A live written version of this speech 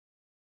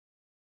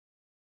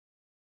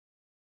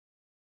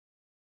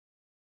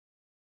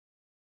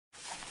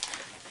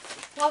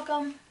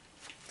welcome.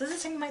 This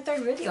is my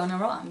third video in a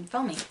row I'm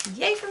filming.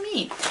 Yay for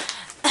me!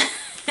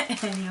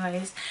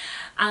 Anyways,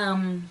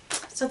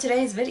 so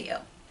today's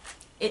video,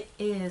 it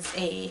is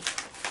a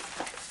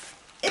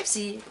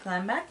Ipsy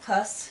Glam Back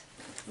Plus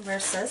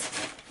versus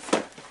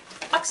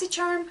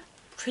Boxycharm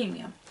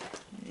Premium.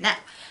 Now,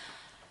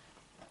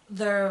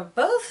 they're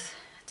both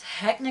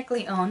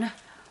technically owned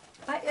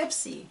by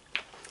Ipsy.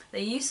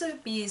 They used to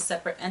be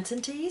separate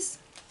entities,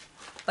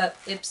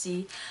 but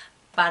Ipsy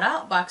bought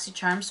out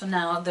Boxycharm, so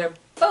now they're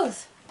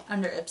both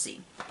under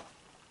Ipsy.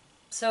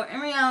 So in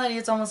reality,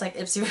 it's almost like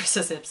Ipsy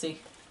versus Ipsy.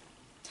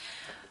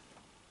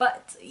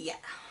 But yeah,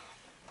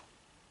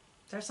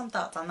 there's some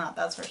thoughts on that,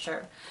 that's for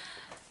sure.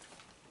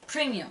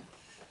 Premium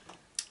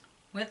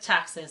with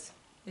taxes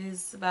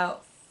is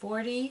about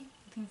 40,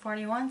 I think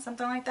 41,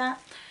 something like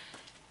that.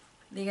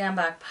 The Glam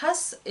Back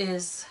Plus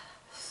is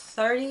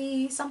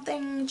 30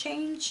 something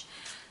change.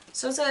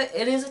 So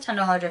it is a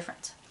 $10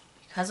 difference.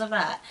 Because of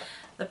that,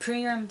 the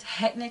premium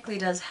technically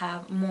does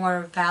have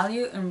more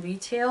value in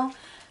retail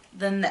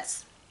than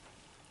this.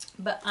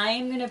 But I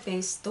am going to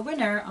base the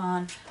winner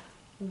on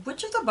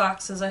which of the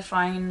boxes I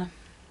find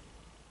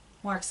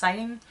more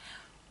exciting,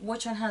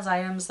 which one has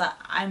items that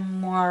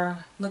I'm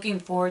more looking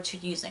forward to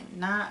using,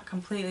 not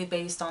completely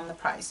based on the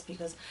price,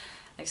 because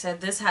like I said,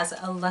 this has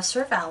a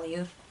lesser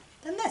value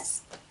than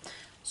this.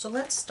 So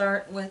let's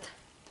start with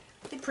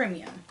the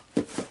premium.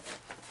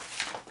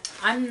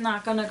 I'm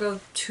not going to go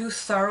too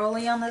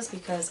thoroughly on this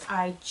because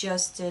I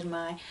just did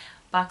my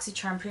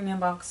Boxycharm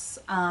Premium Box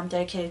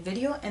dedicated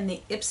video and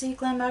the Ipsy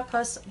Glam Back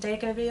Plus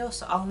dedicated video,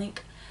 so I'll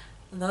link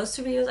those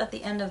two videos at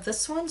the end of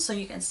this one so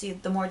you can see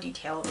the more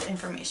detailed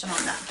information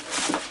on that.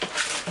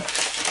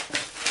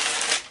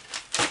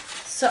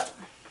 So,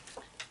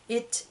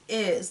 it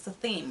is the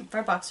theme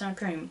for Boxycharm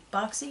Premium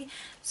Boxy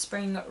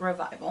Spring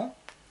Revival.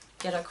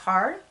 Get a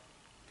card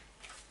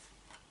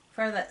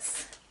for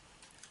this.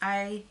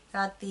 I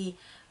got the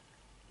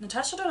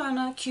Natasha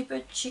Denona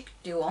Cupid Cheek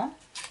Duo.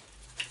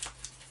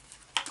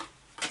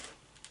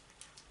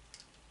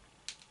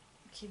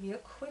 Give you a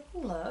quick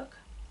look.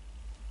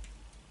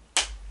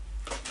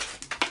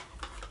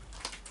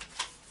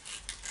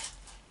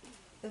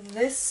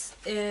 This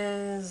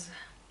is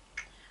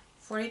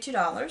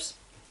 $42.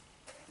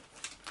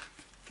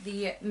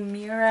 The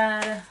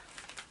Murad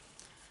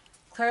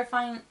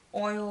Clarifying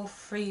Oil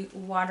Free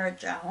Water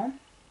Gel.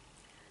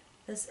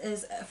 This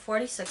is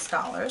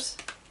 $46.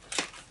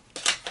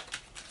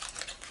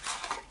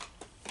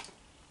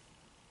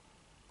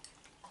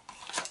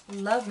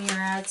 Love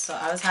Murad, so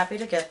I was happy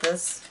to get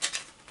this.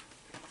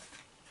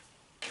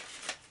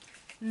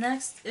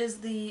 Next is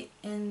the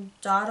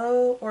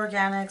Indato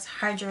Organics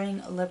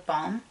Hydrating Lip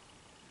Balm,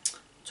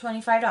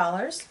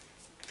 $25.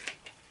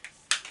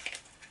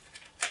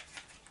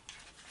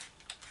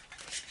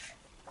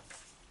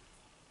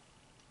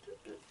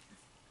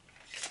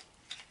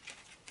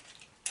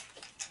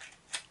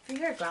 If you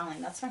hear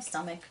growling, that's my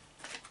stomach.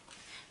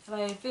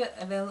 If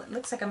it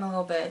looks like I'm a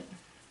little bit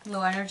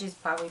low energy, is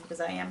probably because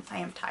I am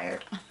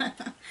tired.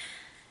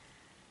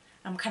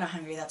 I'm kind of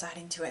hungry, that's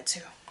adding to it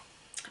too.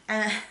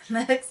 And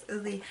next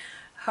is the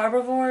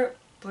Herbivore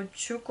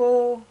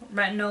Buchuco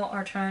Retinol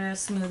Alternative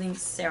Smoothing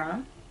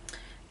Serum.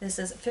 This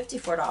is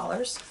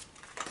 $54.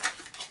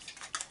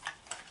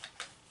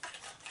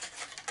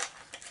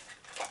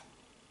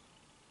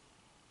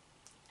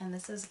 And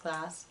this is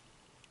glass.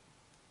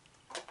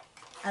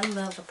 I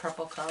love the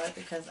purple color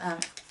because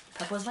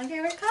purple is my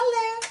favorite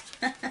color.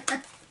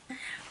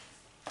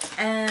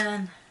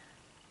 And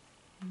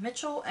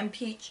Mitchell and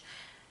Peach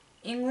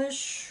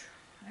English,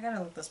 I gotta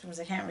look this because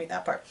I can't read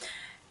that part.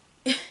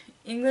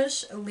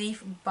 English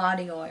Leaf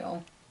Body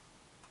Oil.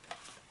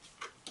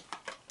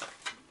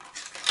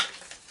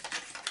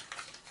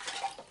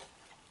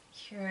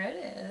 Here it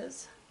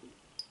is.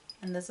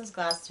 And this is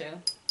glass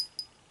too.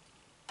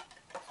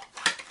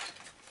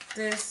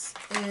 This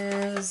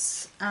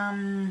is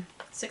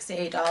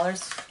 $68.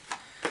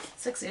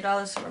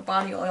 $68 for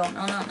body oil.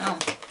 No.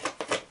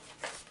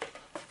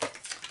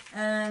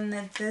 And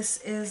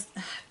this is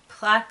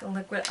Black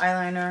Liquid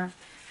Eyeliner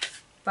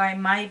by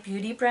My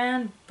Beauty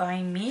brand,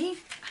 by me.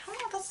 I don't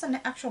know if that's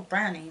the actual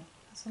brand name.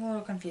 It's a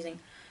little confusing.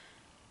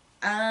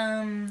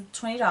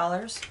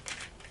 $20.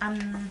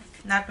 I'm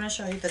not going to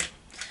show you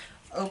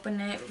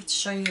open it,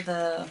 show you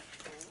the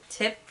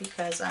tip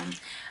because I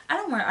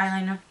don't wear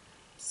eyeliner.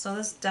 So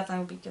this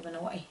definitely will be given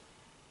away.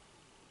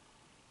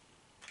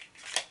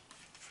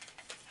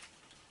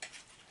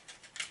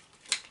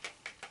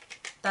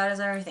 That is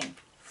everything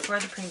for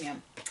the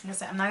premium. Like I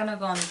said, I'm not going to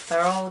go in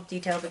thorough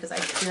detail because I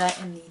do that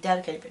in the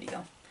dedicated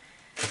video.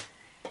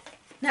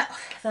 Now,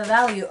 the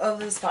value of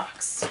this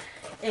box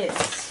is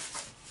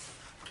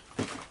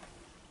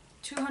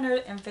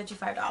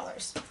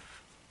 $255.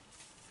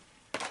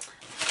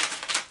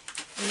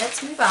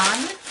 Let's move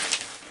on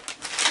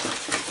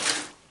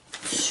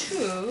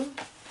to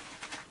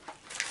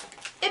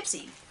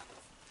Ipsy.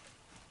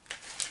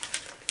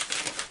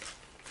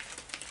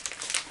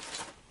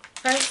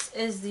 First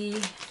is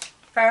the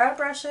Farah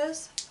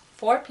brushes,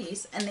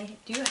 4-piece, and they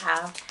do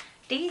have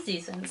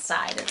daisies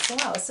inside as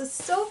well. This is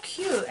so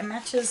cute. It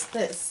matches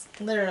this,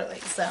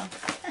 literally.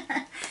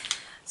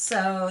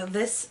 So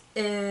this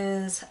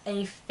is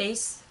a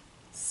face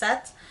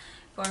set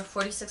for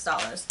 $46.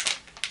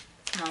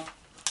 No,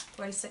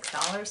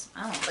 $46?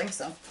 I don't think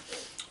so.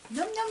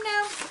 No, no,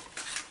 no.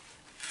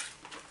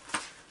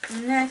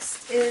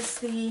 Next is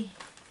the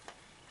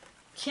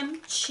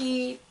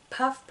Kimchi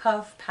Puff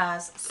Puff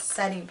Pass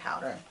Setting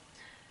Powder.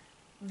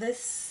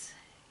 This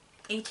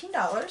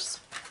 $18.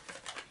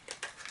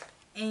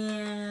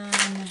 And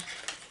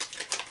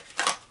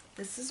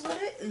this is what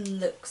it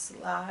looks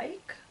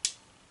like.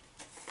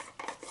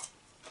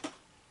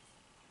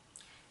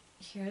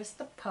 Here's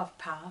the Puff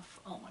Puff.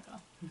 Oh my god.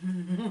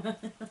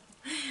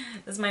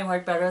 This might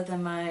work better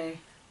than my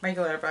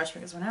regular brush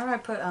because whenever I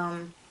put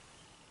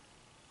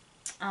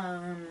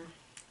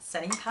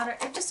setting powder,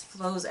 it just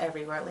flows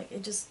everywhere. Like,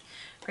 it just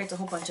creates a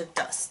whole bunch of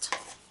dust.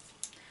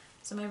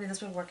 So maybe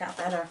this would work out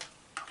better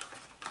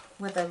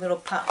with a little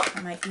puff.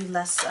 It might be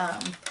less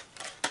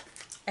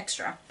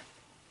extra.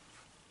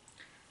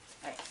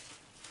 Right.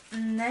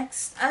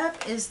 Next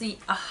up is the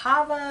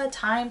Ahava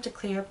Time to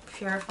Clear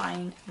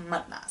Purifying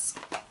Mud Mask.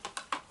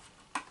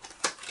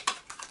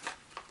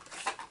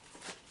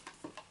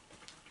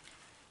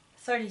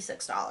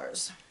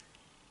 $36.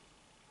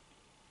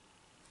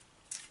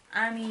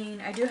 I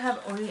mean, I do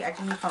have oily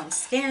acne prone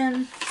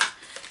skin,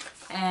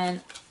 and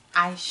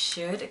I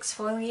should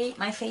exfoliate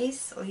my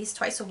face at least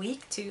twice a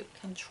week to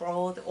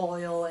control the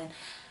oil and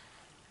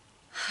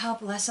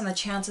help lessen the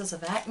chances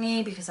of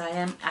acne, because I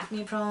am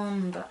acne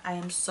prone, but I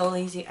am so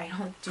lazy. I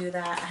don't do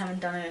that. I haven't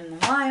done it in a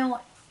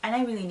while, and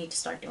I really need to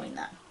start doing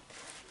that.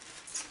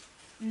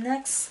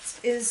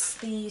 Next is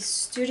the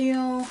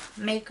Studio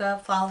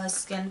Makeup Flawless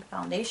Skin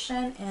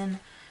Foundation in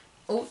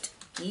Oat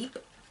Deep.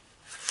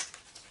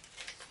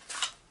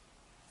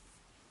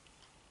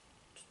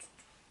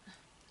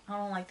 I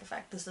don't like the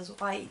fact this is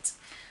white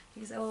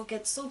because it will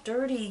get so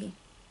dirty.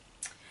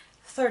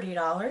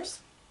 $30.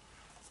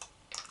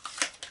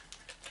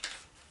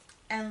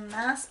 And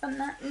last but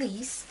not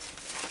least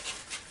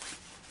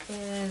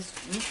is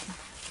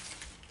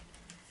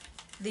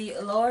the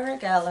Laura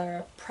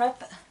Geller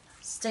Prep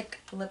Stick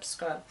Lip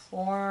Scrub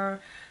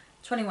for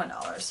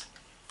 $21.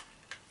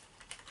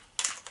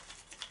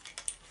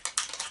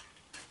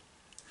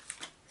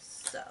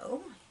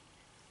 So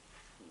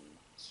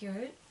here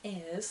it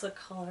is, the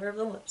color of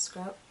the lip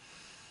scrub.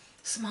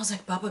 It smells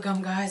like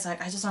bubblegum, guys.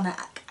 Like, I just want to...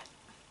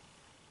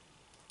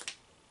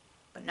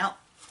 But no,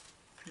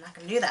 I'm not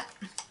going to do that.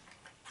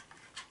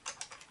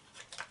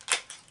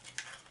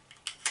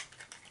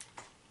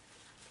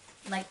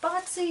 Like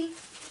Boxy,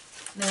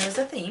 there is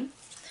a theme,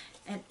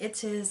 and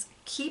it is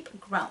Keep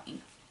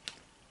Growing.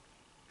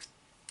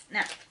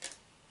 Now,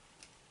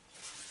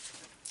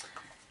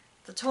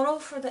 the total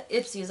for the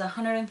Ipsy is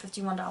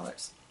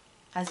 $151,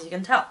 as you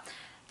can tell.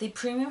 The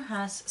premium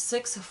has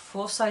 6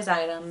 full-size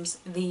items.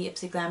 The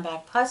Ipsy Glam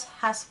Bag Plus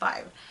has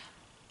 5.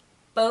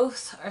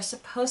 Both are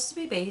supposed to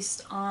be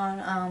based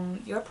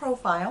on your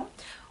profile.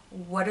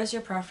 What is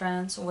your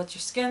preference? What's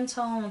your skin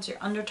tone? What's your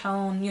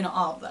undertone? You know,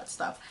 all of that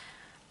stuff.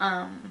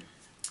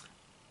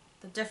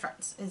 The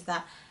difference is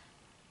that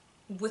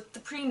with the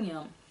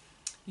premium,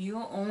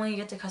 you only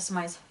get to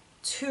customize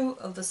 2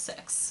 of the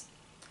 6.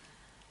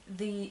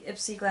 The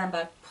Ipsy Glam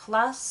Bag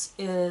Plus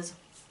is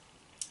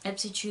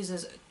Ipsy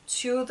chooses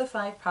 2 of the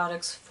 5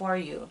 products for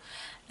you,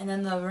 and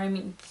then the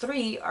remaining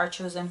 3 are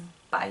chosen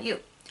by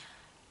you.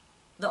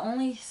 The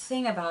only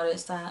thing about it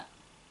is that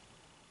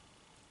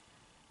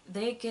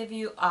they give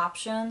you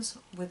options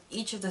with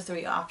each of the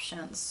 3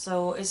 options.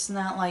 So it's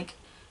not like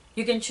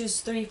you can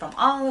choose 3 from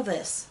all of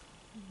this.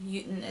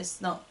 It's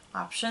no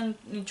option.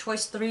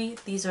 Choice 3,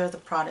 these are the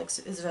products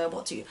is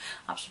available to you.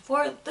 Option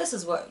 4, this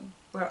is what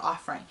we're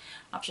offering.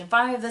 Option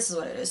 5, this is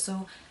what it is.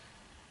 So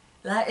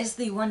that is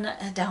the one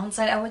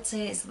downside I would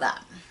say, is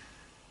that.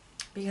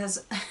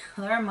 Because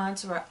there are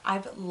months where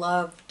I've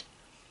loved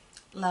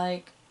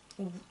like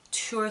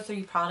 2 or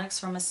 3 products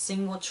from a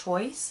single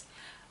choice,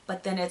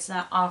 but then it's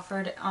not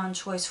offered on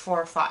choice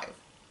 4 or 5.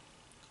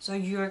 So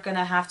you're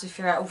gonna have to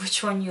figure out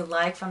which one you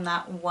like from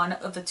that one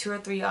of the 2 or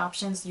 3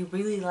 options you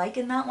really like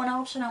in that one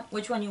option,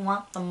 which one you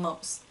want the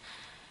most.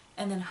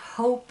 And then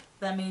hope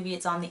that maybe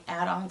it's on the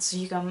add-on so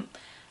you can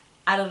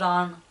add it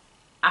on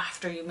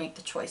after you make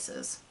the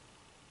choices.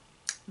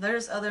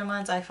 There's other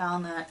months I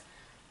found that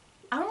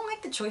I don't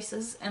like the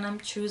choices and I'm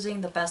choosing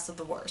the best of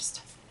the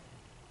worst.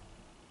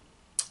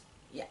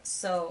 Yeah,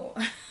 so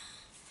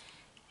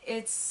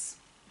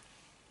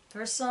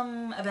there's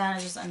some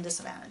advantages and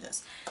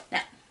disadvantages.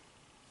 Now,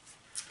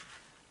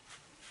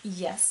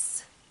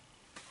 yes,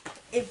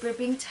 if we're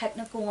being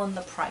technical on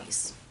the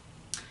price,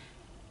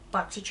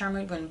 Boxycharm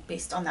would win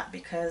based on that,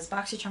 because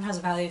Boxycharm has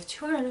a value of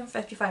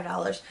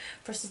 $255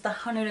 versus the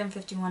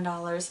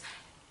 $151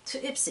 to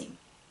Ipsy.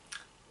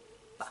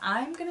 But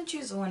I'm going to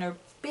choose a winner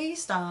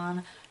based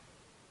on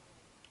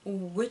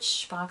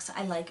which box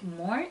I like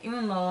more,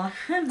 even though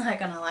I'm not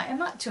going to lie, I'm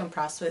not too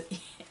impressed with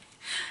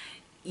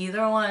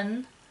either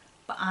one,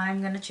 but I'm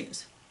going to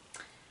choose.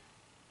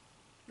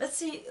 let's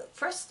see,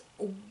 first,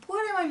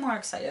 what am I more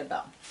excited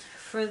about?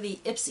 For the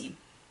Ipsy,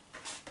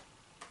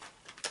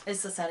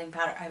 it's the setting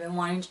powder. I've been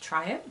wanting to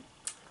try it.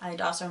 I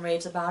Dawson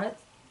raves about it.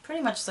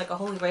 Pretty much it's like a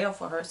holy grail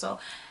for her. So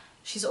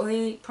she's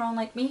oily prone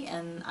like me,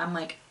 and I'm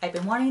like, I've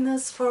been wanting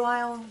this for a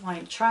while,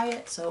 wanting to try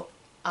it, so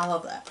I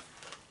love that.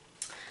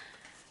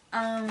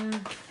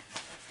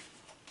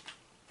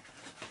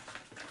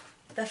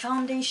 The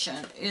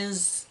foundation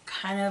is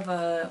kind of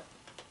a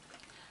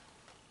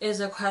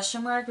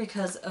question mark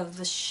because of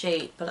the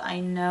shade, but I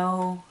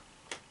know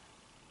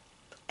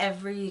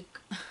every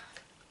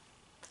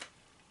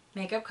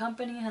makeup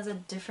company has a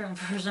different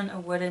version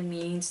of what it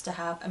means to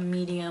have a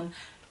medium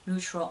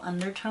neutral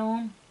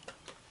undertone,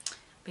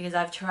 because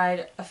I've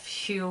tried a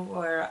few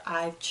where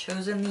I've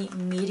chosen the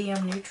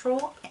medium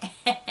neutral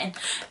and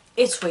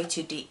it's way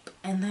too deep,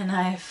 and then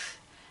I've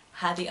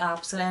had the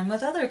opposite end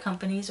with other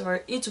companies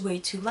where it's way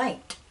too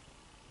light.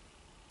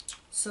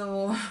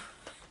 So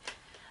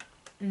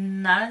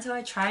not until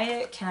I try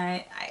it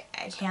can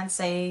I can't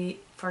say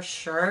for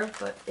sure,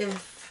 but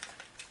if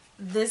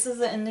this is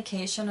an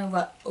indication of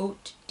what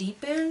Haute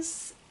Deep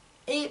is,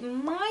 it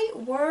might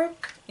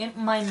work, it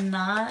might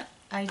not.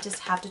 I just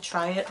have to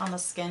try it on the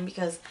skin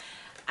because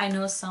I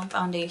know some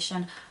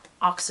foundation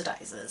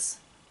oxidizes,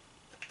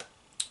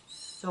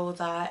 so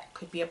that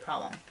could be a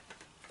problem.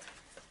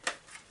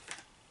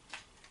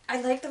 I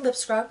like the lip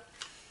scrub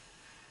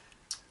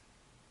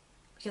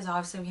because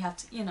obviously we have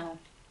to, you know,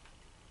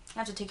 you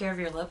have to take care of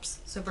your lips,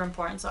 super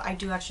important, so I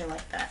do actually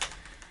like that.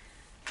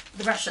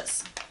 The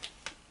brushes.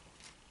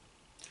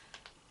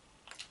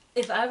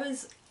 If I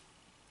was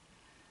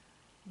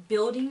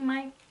building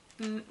my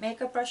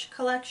makeup brush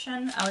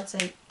collection, I would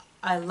say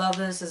I love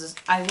this. This is,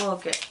 I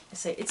will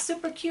say it's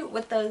super cute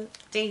with the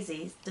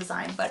daisy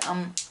design, but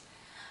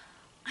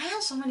I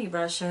have so many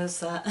brushes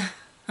that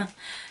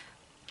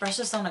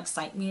brushes don't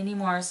excite me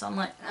anymore, so I'm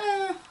like,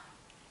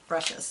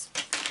 brushes.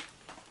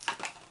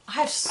 I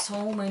have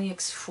so many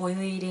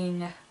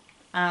exfoliating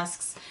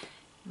masks,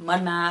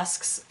 mud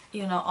masks,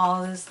 you know,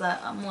 all this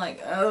that I'm like,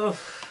 oh,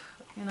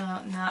 you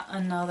know, not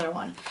another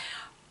one.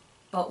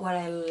 But what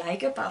I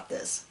like about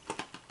this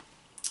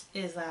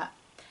is that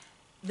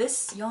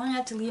this you only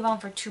have to leave on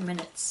for 2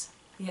 minutes.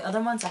 The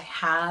other ones I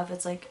have,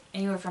 it's like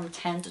anywhere from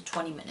 10 to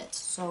 20 minutes.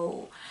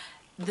 So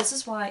this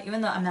is why, even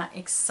though I'm not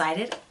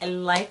excited, I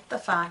like the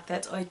fact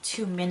that it's a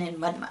 2-minute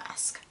mud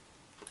mask.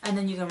 And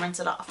then you can rinse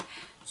it off.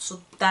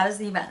 So that is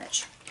the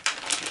advantage.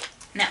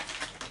 Now,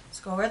 let's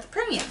go over the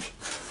premium.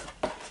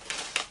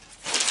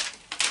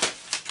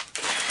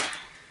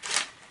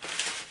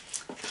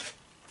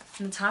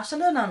 Natasha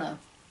Denona.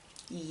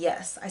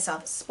 Yes, I saw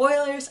the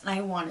spoilers and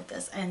I wanted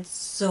this, and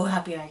so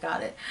happy I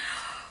got it.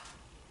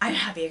 I'm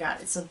happy I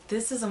got it. So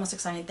this is the most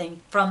exciting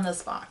thing from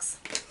this box.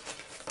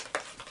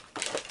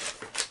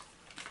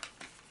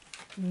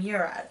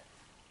 Murad.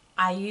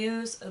 I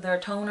use their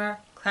toner,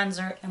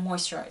 cleanser, and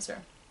moisturizer.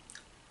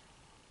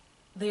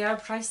 They are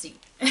pricey.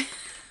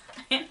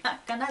 I'm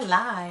not gonna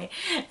lie.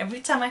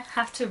 Every time I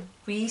have to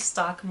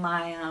restock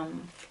my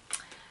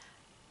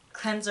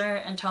cleanser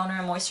and toner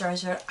and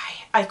moisturizer,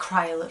 I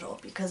cry a little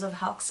because of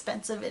how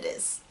expensive it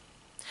is.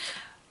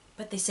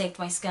 But they saved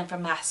my skin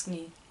from asking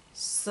me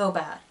so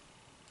bad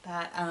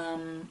that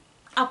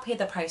I'll pay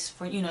the price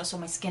for, you know, so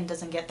my skin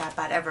doesn't get that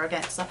bad ever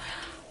again. So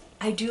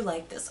I do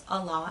like this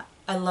a lot.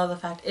 I love the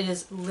fact it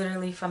is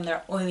literally from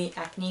their oily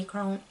acne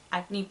prone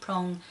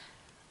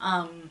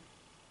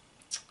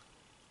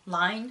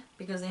line,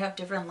 because they have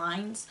different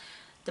lines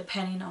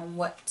depending on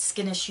what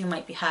skin issue you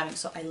might be having.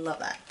 So I love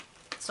that.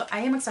 So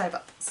I am excited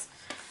about this.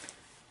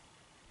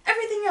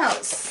 Everything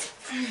else.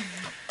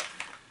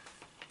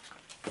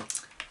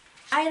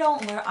 I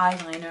don't wear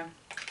eyeliner.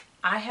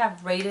 I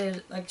have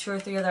rated like 2 or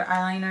 3 other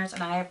eyeliners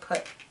and I have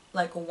put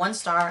like 1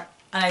 star,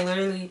 and I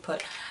literally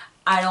put,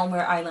 I don't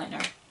wear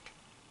eyeliner.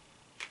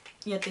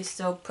 Yet they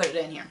still put it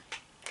in here.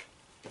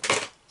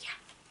 Yeah.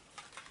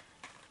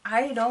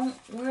 I don't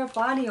wear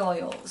body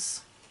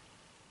oils.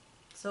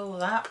 So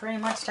that pretty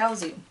much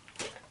tells you.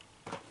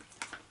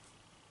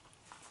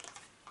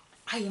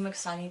 I am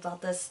excited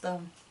about this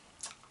though.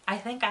 I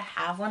think I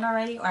have one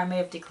already, or I may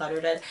have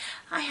decluttered it.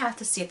 I have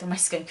to see it through my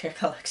skincare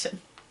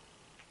collection.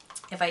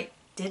 If I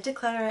did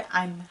declutter it,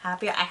 I'm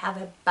happy I have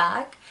it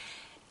back.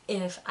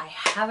 If I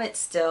have it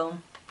still,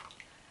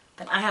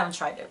 then I haven't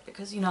tried it,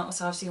 because, you know,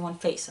 it's obviously one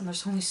face and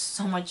there's only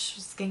so much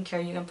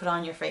skincare you can put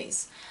on your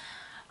face.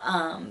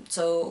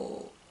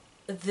 So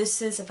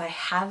this is, if I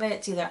have it,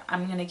 it's either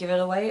I'm going to give it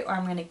away or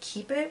I'm going to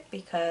keep it,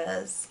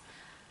 because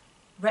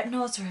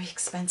retinol is very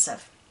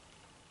expensive.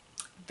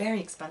 Very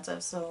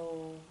expensive.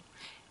 So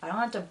if I don't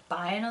have to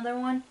buy another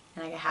one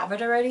and I have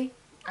it already,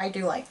 I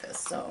do like this.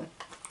 So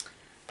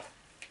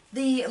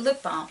the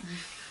lip balm.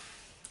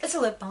 It's a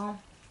lip balm.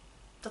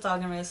 That's all I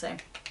can really say.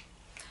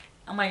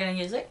 Am I going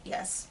to use it?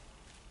 Yes.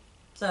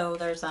 So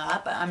there's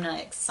that, but I'm not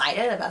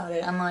excited about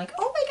it. I'm like,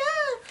 oh my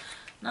god!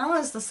 Now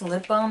is this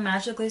lip balm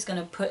magically is going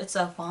to put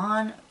itself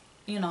on,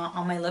 you know,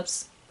 on my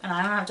lips, and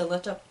I don't have to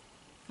lift up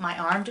my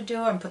arm to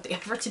do it and put the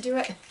effort to do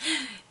it.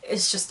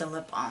 It's just a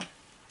lip balm.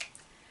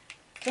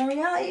 in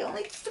reality,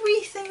 only 3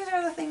 things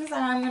are the things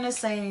that I'm gonna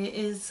say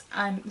is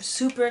I'm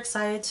super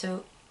excited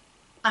to.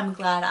 I'm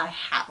glad I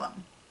have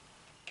them.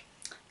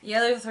 The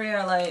other 3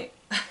 are like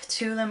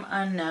 2 of them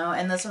I know,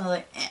 and this one's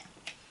like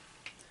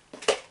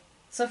eh.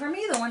 So for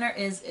me, the winner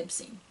is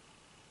Ipsy.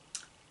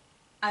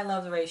 I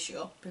love the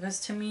ratio because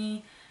to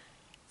me,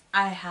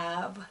 I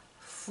have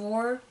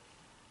 4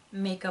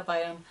 makeup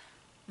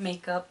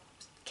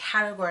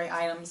category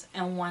items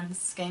and 1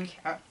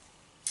 skincare.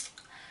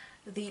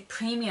 The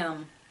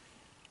premium,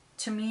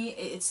 to me,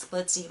 it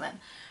splits even.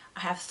 I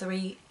have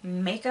 3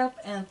 makeup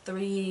and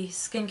 3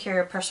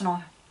 skincare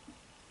personal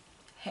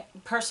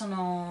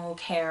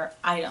care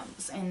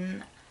items,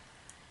 and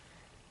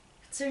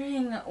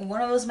considering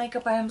one of those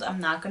makeup items,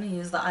 I'm not going to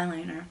use the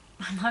eyeliner.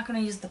 I'm not going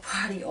to use the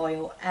body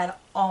oil at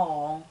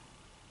all.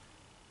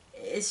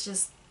 It's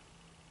just,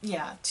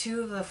 yeah,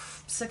 2 of the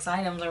 6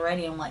 items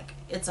already, I'm like,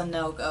 it's a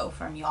no-go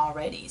for me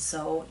already.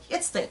 So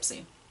it's the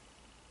Ipsy.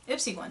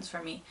 Ipsy wins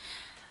for me.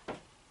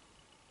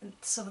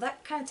 So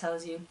that kind of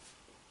tells you,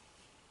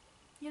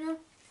 you know,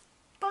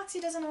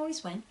 Boxy doesn't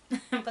always win.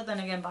 But then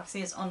again,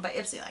 Boxy is owned by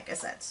Ipsy, like I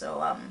said.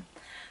 So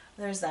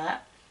there's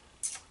that.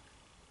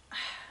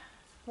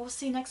 We'll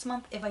see next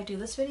month if I do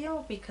this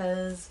video,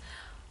 because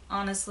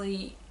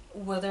honestly,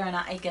 whether or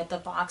not I get the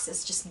box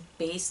is just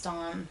based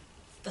on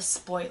the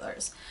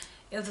spoilers.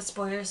 If the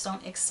spoilers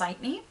don't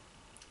excite me,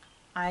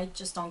 I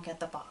just don't get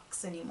the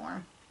box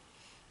anymore.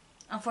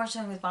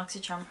 Unfortunately with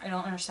Boxycharm, I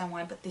don't understand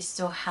why, but they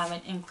still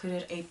haven't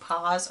included a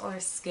pause or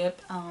a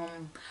skip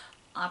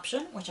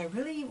option, which I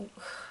really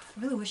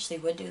wish they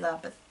would do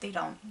that, but they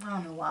don't. I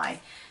don't know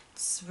why.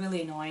 It's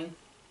really annoying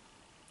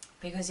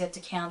because you have to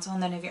cancel,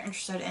 and then if you're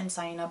interested in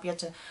signing up, you have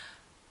to,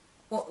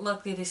 well,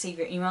 luckily they save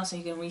your email so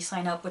you can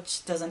re-sign up,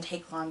 which doesn't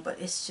take long, but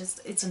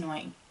it's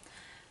annoying.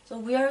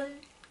 So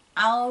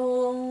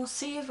I'll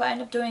see if I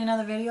end up doing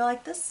another video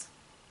like this,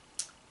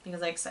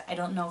 because like I said, I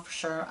don't know for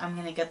sure I'm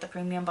going to get the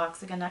premium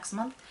box again next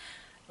month,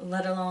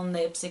 let alone the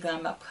Ipsy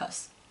Glam Up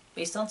Plus,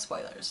 based on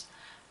spoilers,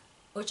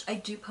 which I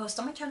do post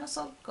on my channel,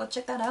 so go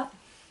check that out.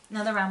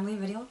 Another rambly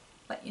video,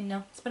 but you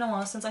know, it's been a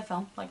while since I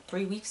filmed, like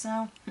 3 weeks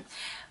now.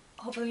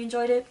 Hopefully you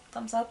enjoyed it.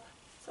 Thumbs up,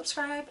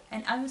 subscribe,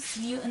 and I will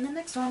see you in the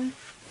next one.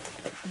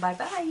 Bye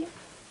bye.